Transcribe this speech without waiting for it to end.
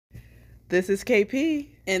This is KP.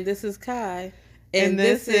 And this is Kai. And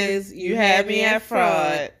this is You Had Me at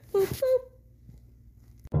Fraud. Boop, boop.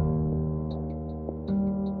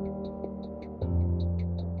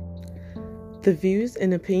 The views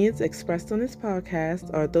and opinions expressed on this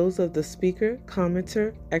podcast are those of the speaker,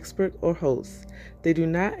 commenter, expert, or host. They do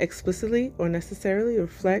not explicitly or necessarily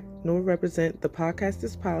reflect nor represent the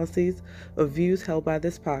podcaster's policies or views held by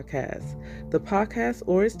this podcast. The podcast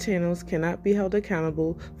or its channels cannot be held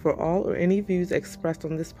accountable for all or any views expressed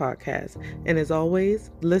on this podcast. And as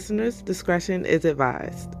always, listeners' discretion is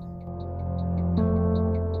advised.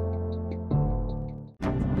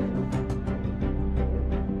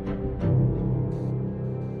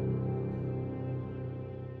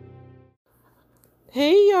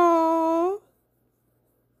 Hey y'all!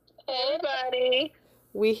 Hey everybody!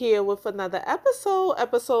 We here with another episode.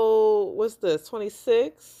 What's this?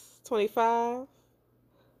 26? 25?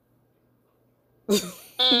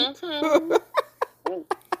 Mm-hmm.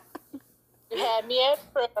 You had me at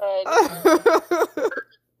fraud.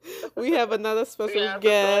 We have another special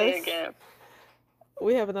guest.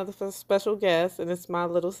 We have another special guest, and it's my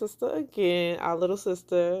little sister again. Our little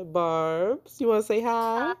sister, Barbs. You want to say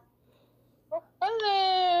hi?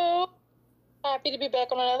 Hello! Happy to be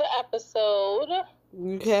back on another episode.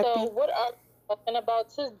 You happy? So, what are we talking about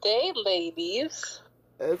today, ladies?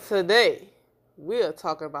 Today, we are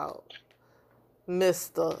talking about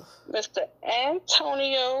Mr.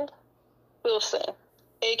 Antonio Wilson,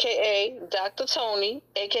 a.k.a. Dr. Tony,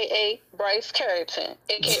 a.k.a. Bryce Carrington,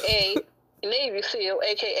 a.k.a. Navy SEAL,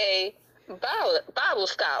 a.k.a. Bible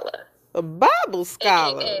Scholar. A Bible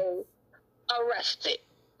Scholar. A.k.a. Arrested.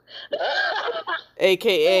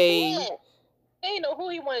 A.k.a. He didn't know who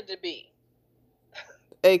he wanted to be.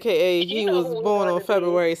 A.k.a. he was born on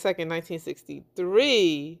February 2nd,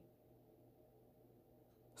 1963.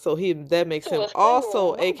 So that makes him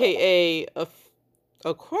also A.k.a.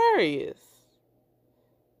 Aquarius.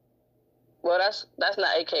 Well, that's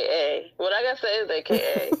not AKA. What I gotta say is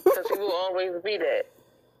AKA, because he will always be that.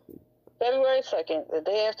 February 2nd, the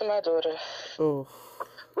day after my daughter. Oh.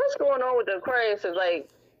 What's going on with the Aquarius is like...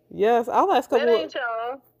 Yes, our last couple... That ain't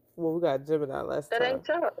y'all. Well, we got Gemini last time. That ain't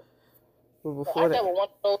y'all. But before that... I never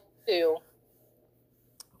want those two.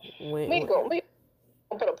 We gonna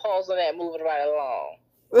put a pause on that, moving right along.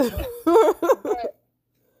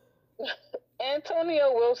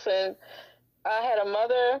 Antonio Wilson, I had a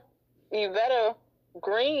mother... Yvetta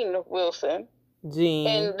Green Wilson. Jean.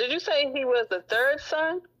 And did you say he was the third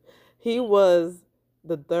son? He was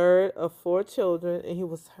the third of 4 children, and he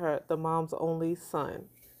was the mom's only son.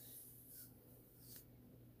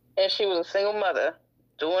 And she was a single mother,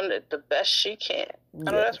 doing it the best she can. Yes.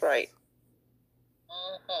 I know that's right.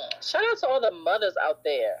 Mm-hmm. Shout out to all the mothers out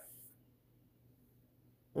there.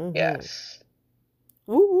 Mm-hmm. Yes.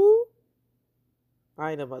 Woo woo.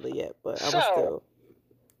 I ain't a mother yet, but I'm still...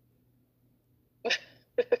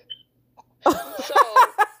 So,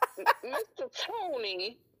 Mr.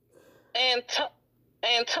 Tony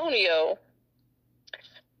Antonio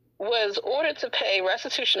was ordered to pay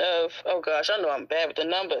restitution of, oh gosh, I know I'm bad with the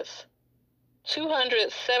numbers,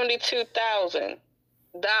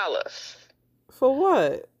 $272,000. For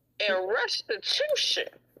what? In restitution,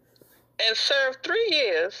 and serve 3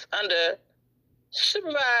 years under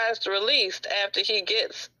supervised release after he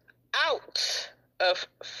gets out of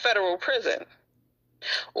federal prison.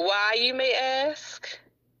 Why, you may ask?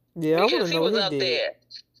 Yeah, because I want to know he was what out he did. there,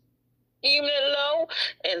 keeping it low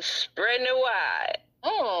and spreading it wide.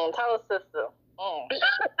 Tell us, sister.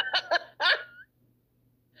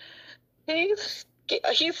 He's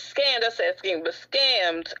scammed. I said scammed, but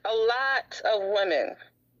scammed a lot of women.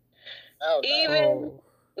 Oh, no. Even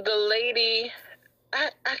the lady, I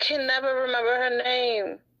can never remember her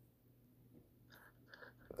name.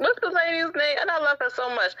 What's the lady's name? And I love her so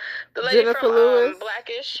much. The lady Jennifer from Lewis?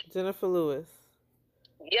 Blackish. Jennifer Lewis.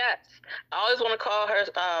 Yes. I always want to call her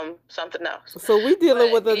something else. So we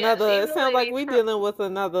dealing with another... Yes, it sounds like we dealing with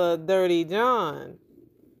another Dirty John.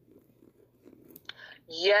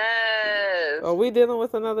 Yes. Are we dealing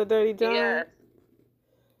with another Dirty John? Yes.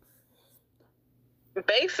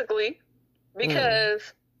 Basically,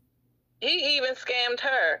 because he even scammed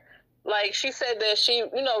her. Like, she said that she,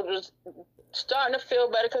 was starting to feel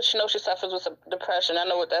better because she knows she suffers with depression. I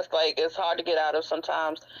know what that's like. It's hard to get out of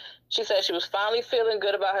sometimes. She said she was finally feeling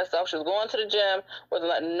good about herself. She was going to the gym, wasn't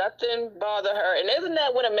letting nothing bother her. And isn't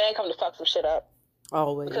that when a man comes to fuck some shit up?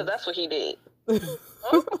 Always. Because that's what he did.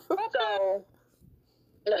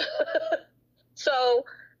 So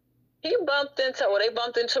they bumped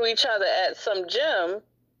into each other at some gym,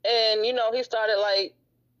 and he started like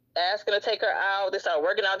asking to take her out. They started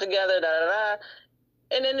working out together,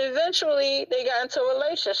 And then eventually they got into a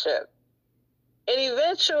relationship. And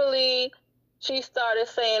eventually she started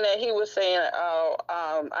saying that he was saying,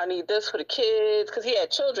 I need this for the kids, because he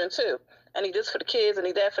had children too. I need this for the kids, I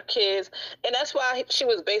need that for the kids. And that's why she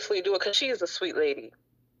was basically doing it, because she is a sweet lady.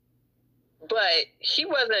 But he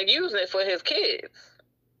wasn't using it for his kids.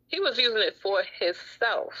 He was using it for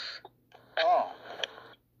himself. Oh.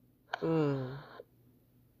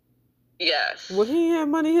 Yes. Well, he had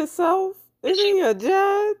money himself? Is he a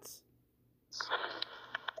judge?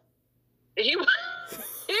 He was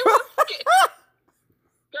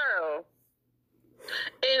girl.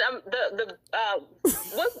 And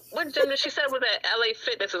what gym did she say was at LA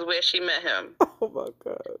Fitness is where she met him. Oh my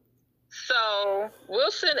God. So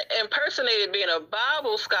Wilson impersonated being a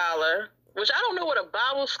Bible scholar, which I don't know what a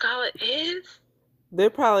Bible scholar is.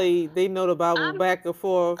 They know the Bible back and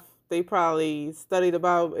forth. They probably studied the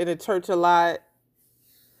Bible in the church a lot.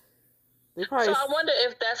 So I wonder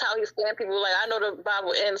if that's how he scammed people. Like, I know the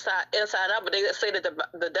Bible inside out, but they say that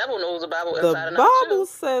the devil knows the Bible inside and out too. The Bible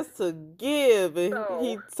says to give, and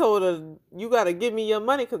he told her, "You got to give me your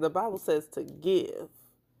money," because the Bible says to give.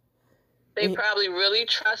 They probably really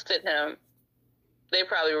trusted him. They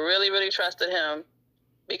probably really, really trusted him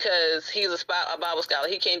because he's a Bible scholar.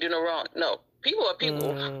 He can't do no wrong. No, people are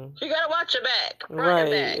people. You gotta watch your back, front and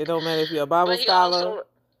back. It don't matter if you're a Bible scholar.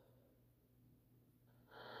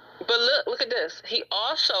 But look at this. He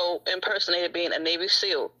also impersonated being a Navy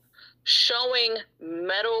SEAL, showing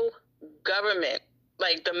medal government,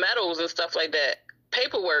 like the medals and stuff like that,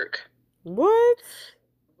 paperwork. What?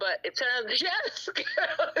 But it turns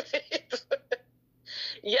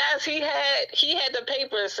yes, he had the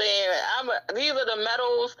paper saying these are the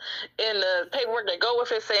medals and the paperwork that go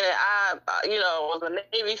with it, saying that I was a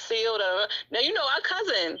Navy SEAL. Now our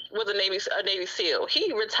cousin was a Navy SEAL.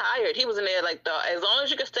 He retired. He was in there as long as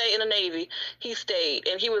you could stay in the Navy, he stayed,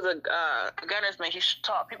 and he was a gunner's mate. He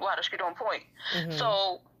taught people how to shoot on point. Mm-hmm.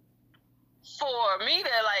 So for me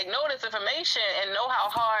to know this information and know how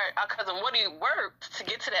hard our cousin Woody worked to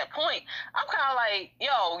get to that point, I'm kind of like,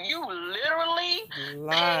 yo, you literally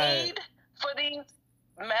paid for these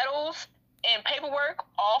medals and paperwork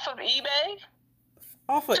off of eBay?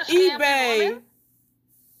 Off of eBay?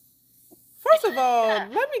 First of all,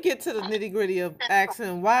 let me get to the nitty gritty of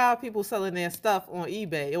asking why are people selling their stuff on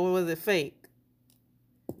eBay, or was it fake?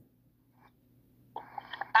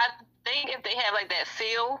 I think if they have that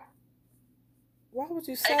seal. Why would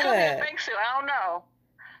you say that? It could be a fake seal. I don't know.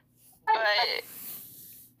 But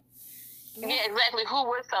yeah, exactly. Who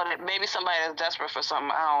would sell it? Maybe somebody that's desperate for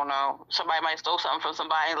something. I don't know. Somebody might steal something from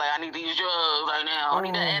somebody. Like, I need these drugs right now. I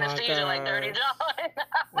need that anesthesia, like Dirty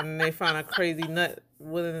John. And they find a crazy nut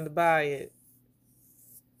willing to buy it.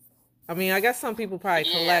 I mean, I guess some people probably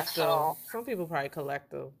collect them. Some people probably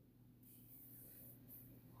collect them.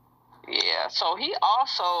 Yeah. So he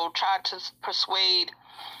also tried to persuade.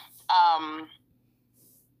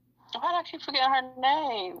 Why do I keep forgetting her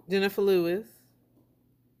name? Jennifer Lewis.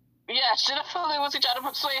 Yes, Jennifer Lewis. He tried to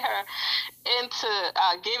persuade her into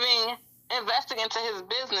investing into his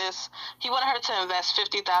business. He wanted her to invest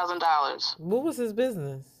 $50,000. What was his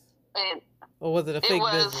business? Or was it a fake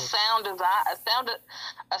business? It was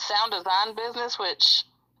a sound design business, which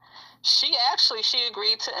she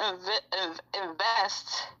agreed to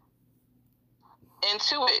invest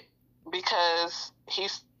into it because he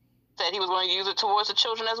said he was going to use it towards the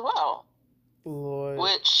children as well. Lord.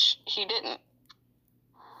 Which he didn't.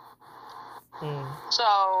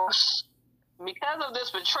 So, because of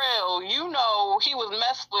this betrayal, he was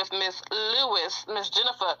messed with Miss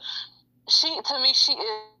Jennifer. She is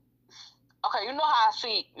okay. You know how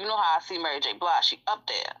I see Mary J. Blige. She up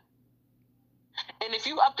there, and if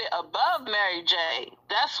you up there above Mary J.,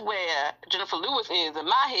 that's where Jennifer Lewis is in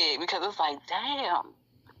my head, because it's like, damn.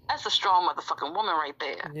 That's a strong motherfucking woman right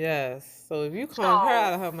there. Yes. So if you call her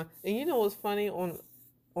out of her mind, and you know what's funny, on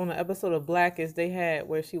the episode of Blackish, they had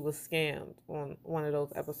where she was scammed on one of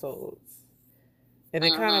those episodes, and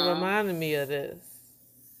it kind of reminded me of this.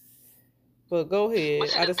 But go ahead.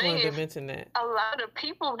 I just wanted to mention that a lot of the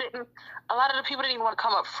people didn't even want to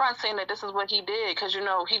come up front saying that this is what he did, because he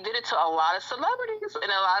did it to a lot of celebrities,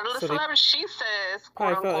 and a lot of the celebrities, she says,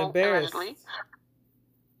 quote unquote, embarrassed.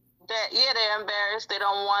 They're embarrassed. They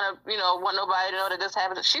don't want to, want nobody to know that this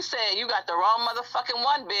happened. She said, "You got the wrong motherfucking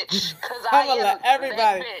one, bitch." Because I'm gonna let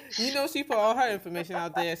everybody. She put all her information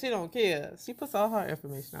out there. She don't care. She puts all her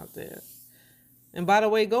information out there. And by the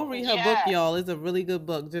way, go read her book, y'all. It's a really good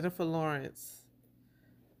book, Jennifer Lawrence.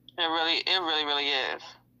 It really is.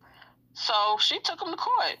 So she took him to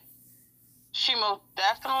court. She most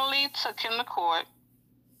definitely took him to court.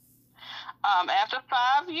 After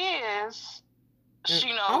 5 years.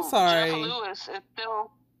 I'm sorry. Jennifer Lewis is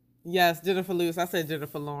still... Yes, Jennifer Lewis. I said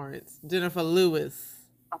Jennifer Lawrence. Jennifer Lewis.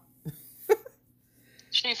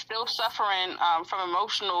 She's still suffering from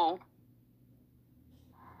emotional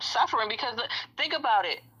suffering because think about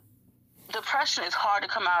it. Depression is hard to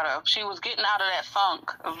come out of. She was getting out of that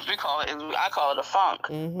funk. We call it. I call it a funk.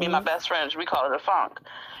 Mm-hmm. Me and my best friends, we call it a funk.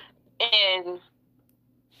 And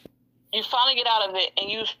you finally get out of it, and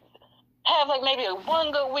you have like maybe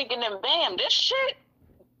one good week, and then bam, this shit,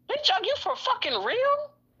 bitch, are you for fucking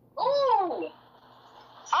real? Ooh,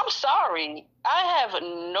 I'm sorry. I have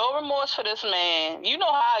no remorse for this man. You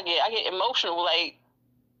know how I get. I get emotional. Like,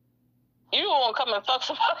 you won't come and fuck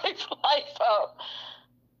somebody's life up.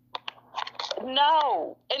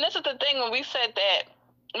 No. And this is the thing when we said that.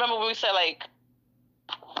 Remember when we said, like,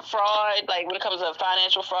 fraud, like, when it comes to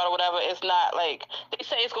financial fraud or whatever, it's not, like, they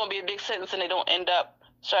say it's going to be a big sentence and they don't end up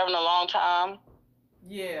serving a long time.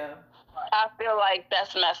 Yeah. I feel like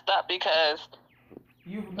that's messed up because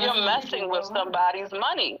you're messing with somebody's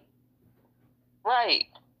money. Right.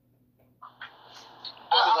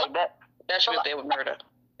 I was like, that should be there with murder.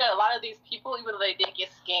 A lot of these people, even though they did get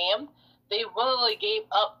scammed, they willingly gave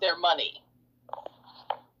up their money.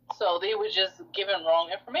 So they were just given wrong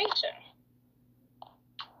information.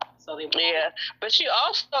 So they but she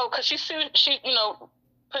also, because she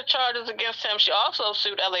put charges against him. She also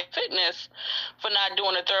sued LA Fitness for not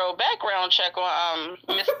doing a thorough background check on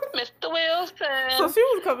Mr. Wilson. So she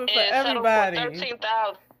was coming for everybody. For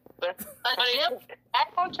 $13,000.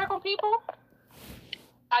 Background check on people?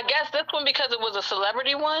 I guess this one because it was a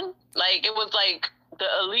celebrity one. Like, it was like the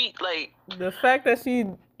elite, like... The fact that she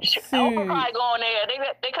Oprah probably going there. They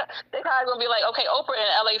probably going to be like, okay, Oprah and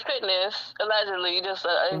LA Fitness, allegedly, just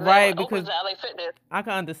right, because Oprah's in LA Fitness. I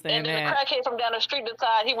can understand and that. And the crackhead from down the street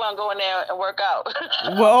decided he wasn't going there and work out. With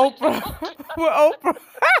Oprah.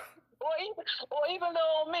 Or even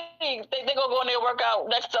though me, they going to go in there and work out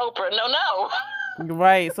next to Oprah. No.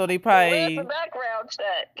 Right, so they probably... Where's the background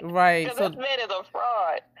check? Right. Because this man is a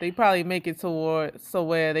fraud. They probably make it so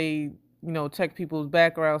where they, check people's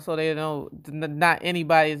background so they know not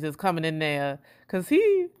anybody is just coming in there. Because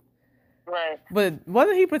he... Right. But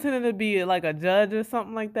wasn't he pretending to be like a judge or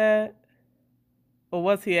something like that? Or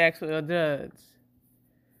was he actually a judge?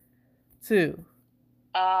 Too.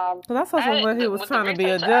 Because I saw somewhere he was trying to be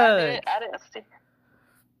a judge. I didn't see...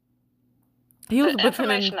 He was the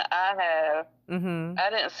information that I have, I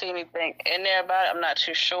didn't see anything in there about it. I'm not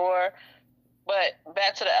too sure. But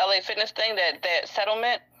back to the LA Fitness thing, that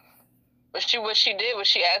settlement, what she did was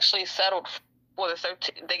she actually settled for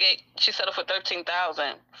she settled for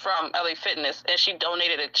 $13,000 from LA Fitness, and she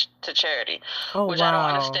donated it to charity. Oh, which wow. I don't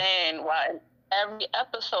understand why every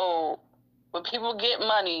episode when people get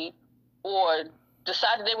money or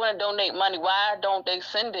decide that they want to donate money, why don't they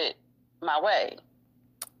send it my way?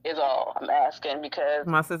 Is all I'm asking, because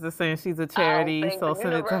my sister's saying she's a charity, so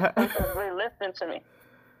send it to her. Really listen to me.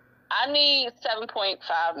 I need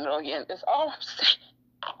 $7.5 million. It's all I'm saying.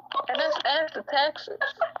 And that's after taxes.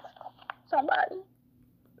 Somebody,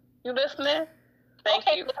 you listening? Thank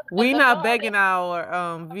you. We not begging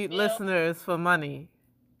our listeners for money.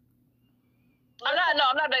 I'm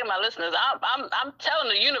not begging my listeners. I'm telling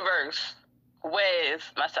the universe where's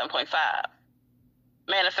my 7.5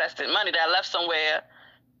 manifested money that I left somewhere.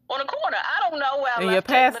 On the corner. I don't know where I left in your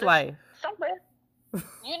past life. Somewhere.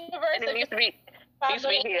 University. It used to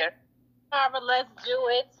be here. Let's do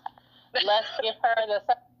it. Let's give her the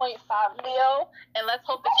 7.5 mil, and let's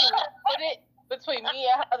hope that she will put it between me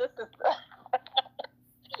and her other sister.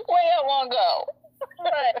 Where I want to go?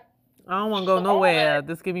 Right. I don't want to go nowhere.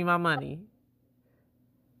 Just give me my money.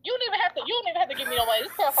 You don't even have to give me no money.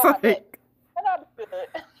 Just pay off my debt. And I'll be good.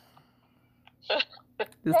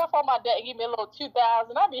 Pay off my debt and give me a little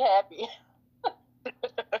 $2,000. I'll be happy.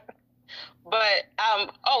 But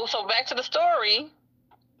so back to the story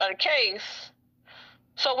of the case.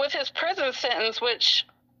 So with his prison sentence, which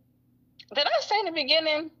did I say in the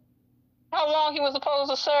beginning how long he was supposed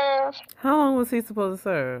to serve? How long was he supposed to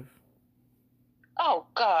serve? Oh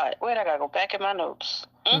God, wait, I gotta go back in my notes.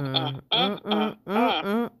 You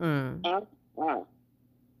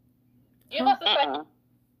must have said,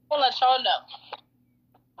 we'll let y'all know.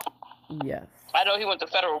 Yes. I know he went to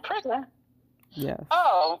federal prison. Yes.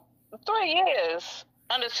 Oh, 3 years.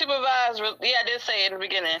 Under supervised... Yeah, I did say it in the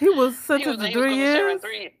beginning. He was sentenced to 3 years?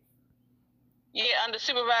 Yeah, under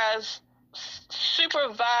supervised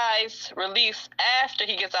release after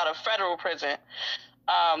he gets out of federal prison.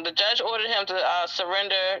 The judge ordered him to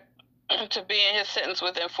surrender to being his sentence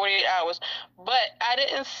within 48 hours. But I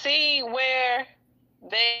didn't see where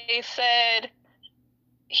they said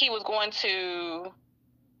he was going to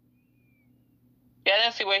Yeah, I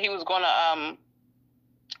didn't see where he was going to,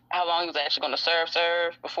 how long he was actually going to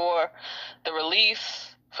serve before the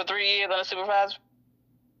release for 3 years under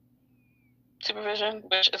supervision,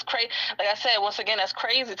 which is crazy. Like I said, once again, that's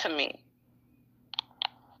crazy to me.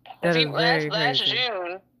 That is very last crazy.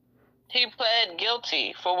 June, he pled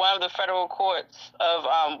guilty for one of the federal courts of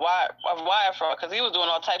wire fraud, because he was doing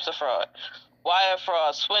all types of fraud. Wire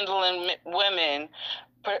fraud, swindling women,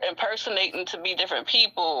 impersonating to be different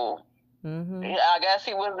people. Mm-hmm. I guess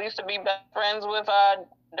he used to be best friends with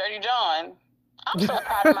Dirty John. I'm so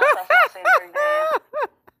proud of myself for not saying Dirty John.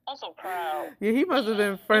 I'm so proud. Yeah, he must have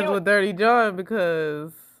been friends with Dirty John,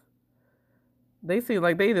 because they seem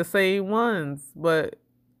like they the same ones. But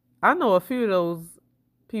I know a few of those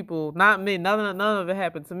people. Not me. None of it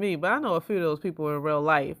happened to me. But I know a few of those people in real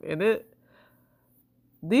life, and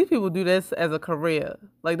these people do this as a career.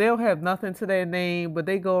 Like, they don't have nothing to their name, but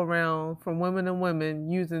they go around from women to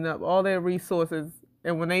women using up all their resources.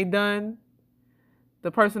 And when they done,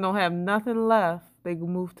 the person don't have nothing left. They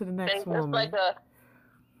move to the next woman.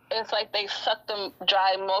 It's like they suck them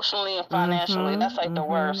dry emotionally and financially. That's like the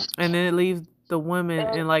worst. And then it leaves the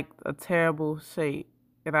women in like a terrible shape.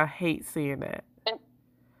 And I hate seeing that.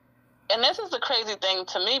 And this is the crazy thing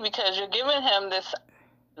to me, because you're giving him this,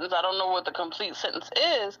 I don't know what the complete sentence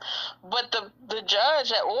is, but the judge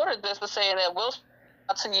that ordered this is saying that Will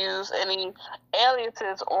not to use any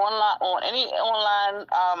aliases on any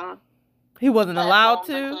online he wasn't allowed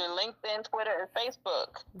to, including LinkedIn, Twitter, and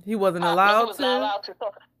Facebook. He wasn't allowed he was not allowed to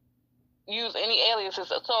use any aliases.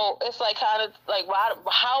 So it's like kind of like,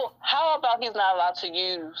 how about he's not allowed to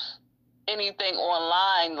use anything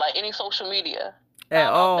online, like any social media at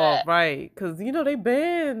all, right? Because they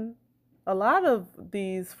ban a lot of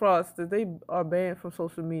these fraudsters. They are banned from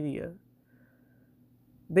social media.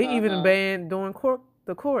 They even banned doing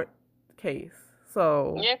the court case.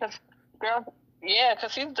 So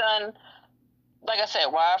because he's done, like I said,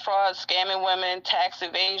 wire fraud, scamming women, tax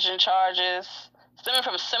evasion charges, stemming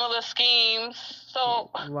from similar schemes. So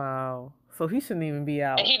wow. So he shouldn't even be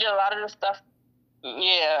out. And he did a lot of this stuff.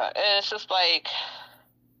 Yeah, it's just like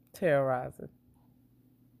terrorizing.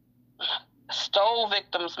 Stole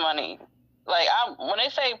victims' money. Like, when they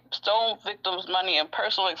say stole victims' money and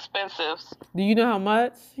personal expenses. Do you know how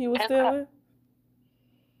much he was stealing?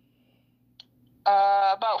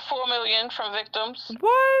 About $4 million from victims.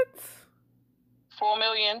 What? $4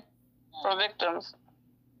 million from victims.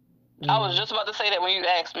 I was just about to say that when you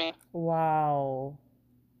asked me. Wow.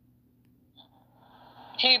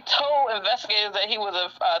 He told investigators that he was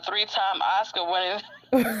a 3-time Oscar winning.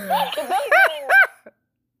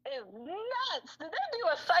 It's nuts. Did they do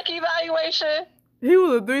a psych evaluation? He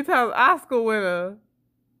was a 3-time Oscar winner.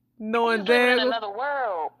 Knowing that. In another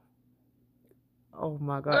world. Oh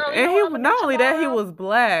my God. Girl, and he not only that, he was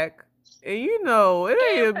black. And it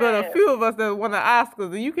ain't but a few of us that won the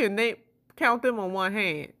Oscars, and you can count them on one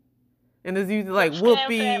hand. And it's usually like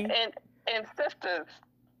Whoopi and sisters.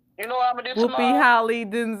 You know what I'm gonna do tomorrow? Whoopi, Holly,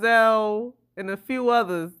 Denzel, and a few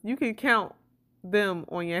others. You can count them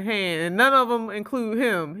on your hand, and none of them include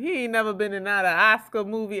him. He ain't never been in an Oscar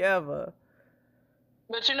movie ever.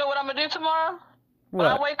 But you know what I'm gonna do tomorrow? When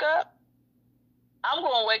I wake up, I'm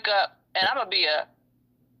gonna wake up and I'm gonna be a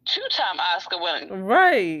 2-time Oscar winner.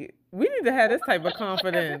 Right. We need to have this type of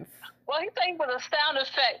confidence. Well, he said he was a sound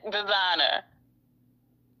effect designer.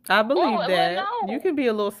 I believe that. No. You can be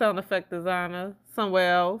a little sound effect designer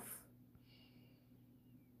somewhere else.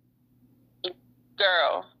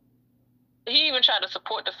 Girl. He even tried to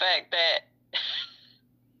support the fact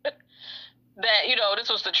that this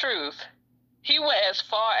was the truth. He went as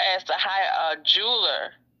far as to hire a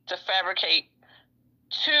jeweler to fabricate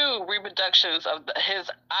 2 reproductions of his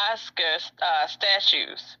Oscar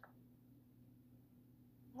statues.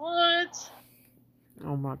 What?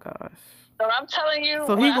 Oh my gosh. So I'm telling you,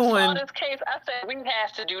 so when I saw this case, I said, we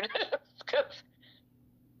have to do this.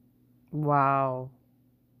 Wow.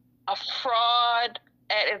 A fraud.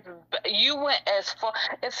 You went as far,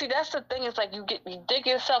 and see, that's the thing. Is like you dig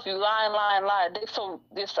yourself, you lie, dig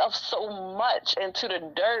yourself so much into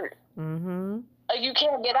the dirt. Like, you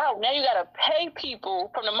can't get out. Now you gotta pay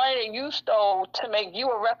people from the money that you stole to make you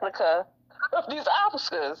a replica of these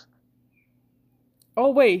Oscars. Oh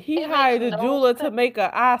wait, he hired a jeweler to make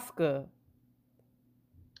an Oscar.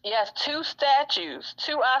 Yes, 2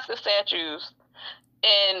 Oscar statues,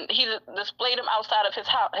 and he displayed them outside of his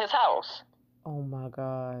house. Oh my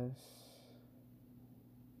gosh.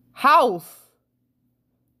 House.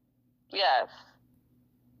 Yes.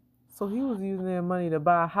 So he was using their money to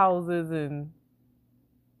buy houses and.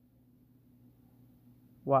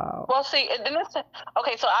 Wow. Well, see, and then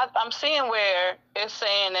okay. So I'm seeing where it's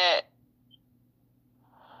saying that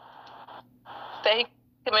that he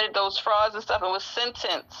committed those frauds and stuff and was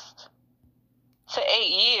sentenced to 8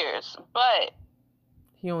 years. But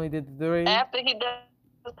he only did the 3. After he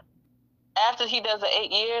does the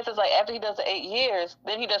 8 years, it's like after he does the 8 years,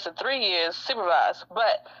 then he does the 3 years supervised.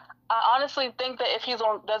 But I honestly think that if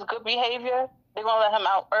does good behavior, they're gonna let him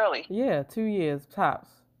out early. Yeah, 2 years tops,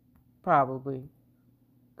 probably.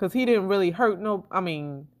 Because he didn't really hurt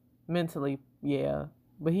mentally, yeah.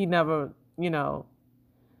 But he never, he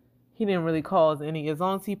didn't really cause any. As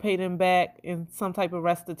long as he paid him back in some type of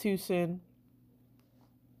restitution,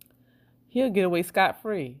 he'll get away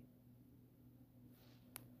scot-free.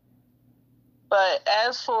 But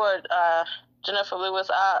as for Jennifer Lewis,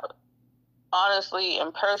 I honestly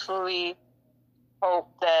and personally hope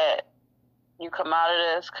that you come out of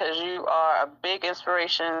this, because you are a big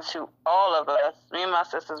inspiration to all of us. Me and my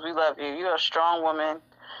sisters, we love you. You're a strong woman.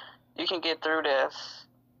 You can get through this.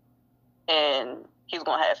 And he's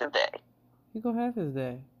going to have his day. He's going to have his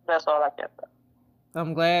day. That's all I can say.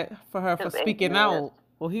 I'm glad for her for speaking out.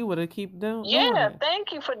 Well, he would have kept doing it.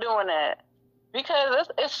 Thank you for doing that. Because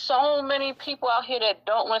it's so many people out here that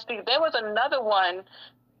don't want to speak. There was another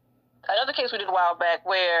case we did a while back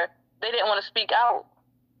where they didn't want to speak out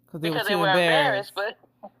because they were embarrassed. But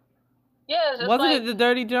yeah, wasn't it the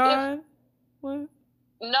Dirty John? What?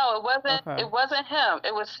 No, it wasn't. Okay. It wasn't him.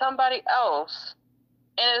 It was somebody else.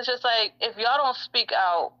 And it's just like, if y'all don't speak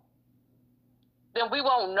out, then we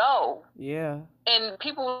won't know. Yeah. And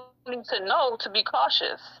people need to know to be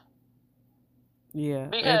cautious. Yeah,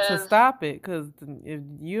 and to stop it, because if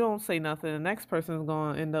you don't say nothing, the next person is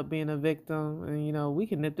going to end up being a victim. And, we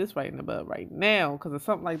can nip this right in the bud right now, because if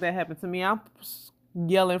something like that happened to me, I'm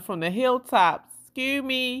yelling from the hilltops, excuse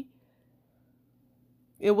me,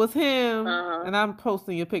 it was him, and I'm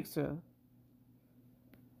posting your picture.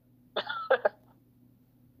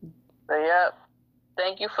 Yep.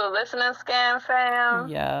 Thank you for listening, Scam Fam.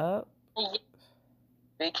 Yep.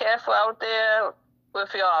 Be careful out there with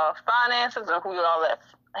your finances and who y'all let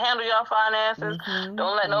handle your finances.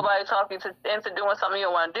 Don't let nobody talk you into doing something you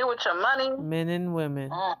don't want to do with your money. Men and women.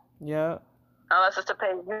 Yep. Unless it's to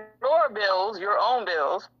pay your bills, your own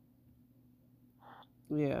bills.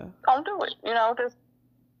 Yeah. Don't do it. Just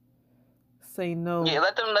say no. Yeah,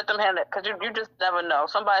 let them handle it, because you just never know.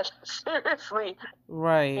 Somebody seriously.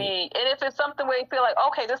 Right. And if it's something where you feel like,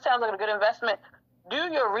 okay, this sounds like a good investment, do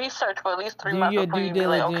your research for at least 3 months before you be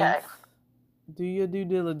like, okay. Do your due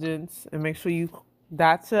diligence and make sure you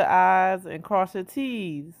dot your I's and cross your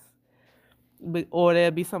T's. Or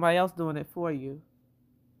there'll be somebody else doing it for you.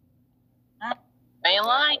 Ain't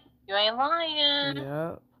lying. You ain't lying.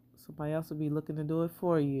 Yeah. Somebody else will be looking to do it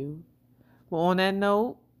for you. Well, on that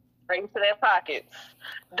note. Right into their pockets.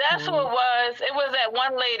 That's what it was. It was that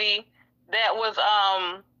one lady that was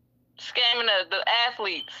scamming the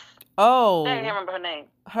athletes. Oh. I can't remember her name.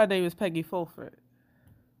 Her name is Peggy Fulford.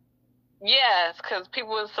 Yes, because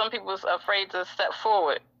some people was afraid to step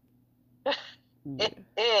forward.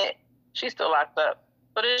 She's still locked up,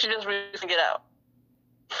 but then she just recently get out.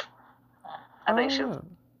 I think she was.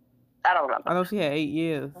 I don't remember. I know she had 8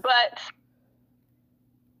 years. But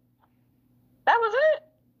that was it.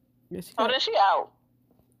 Yeah, then she out.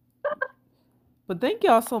 But thank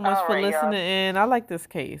y'all so much for listening, and I like this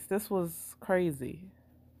case. This was crazy.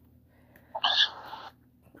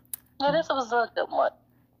 Yeah, this was a good one.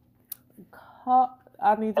 I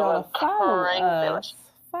need y'all to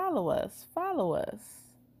follow us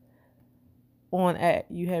on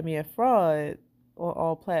 @YouHadMeAtFraud on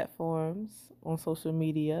all platforms on social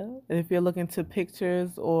media. And if you're looking to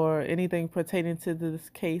pictures or anything pertaining to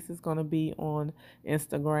this case, it's going to be on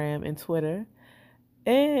Instagram and Twitter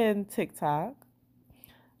and TikTok.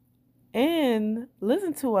 And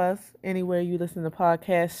listen to us anywhere you listen to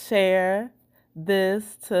podcasts. Share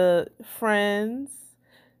this to friends.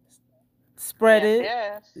 Spread it.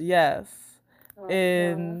 Yes.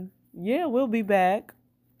 And we'll be back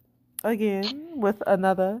again with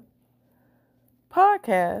another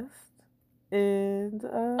podcast. And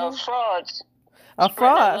a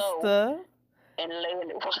fraudster. And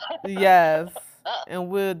yes. And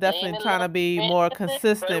we're definitely trying to be more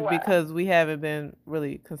consistent, because we haven't been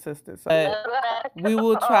really consistent. So we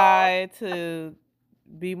will try to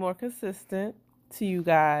be more consistent to you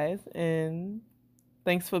guys. And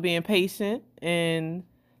thanks for being patient, and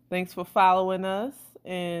thanks for following us,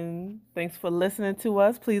 and thanks for listening to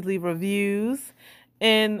us. Please leave reviews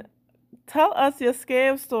and tell us your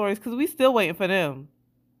scam stories, because we still waiting for them.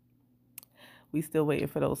 We still waiting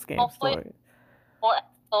for those scam stories. More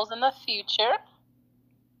episodes in the future.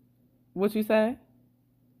 What you say?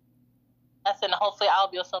 I said hopefully I'll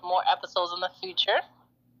be on some more episodes in the future.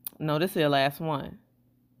 No, this is your last one.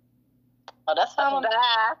 Oh, that sounds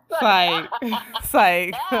psych.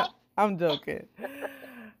 Psych. I'm joking.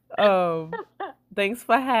 Thanks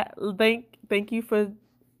for thank you for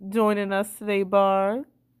joining us today, Bar.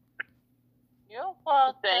 You're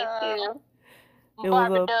welcome. Thank you. It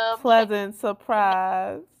was a pleasant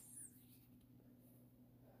surprise.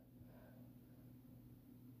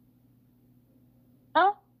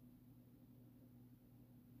 Huh?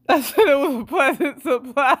 I said it was a pleasant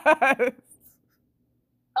surprise.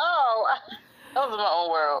 Oh, that was my own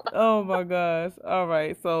world. Oh my gosh. All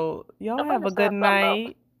right. So y'all have a good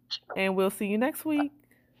night, and we'll see you next week.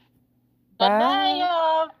 Bye. Bye,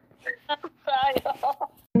 y'all. Bye,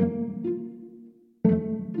 y'all.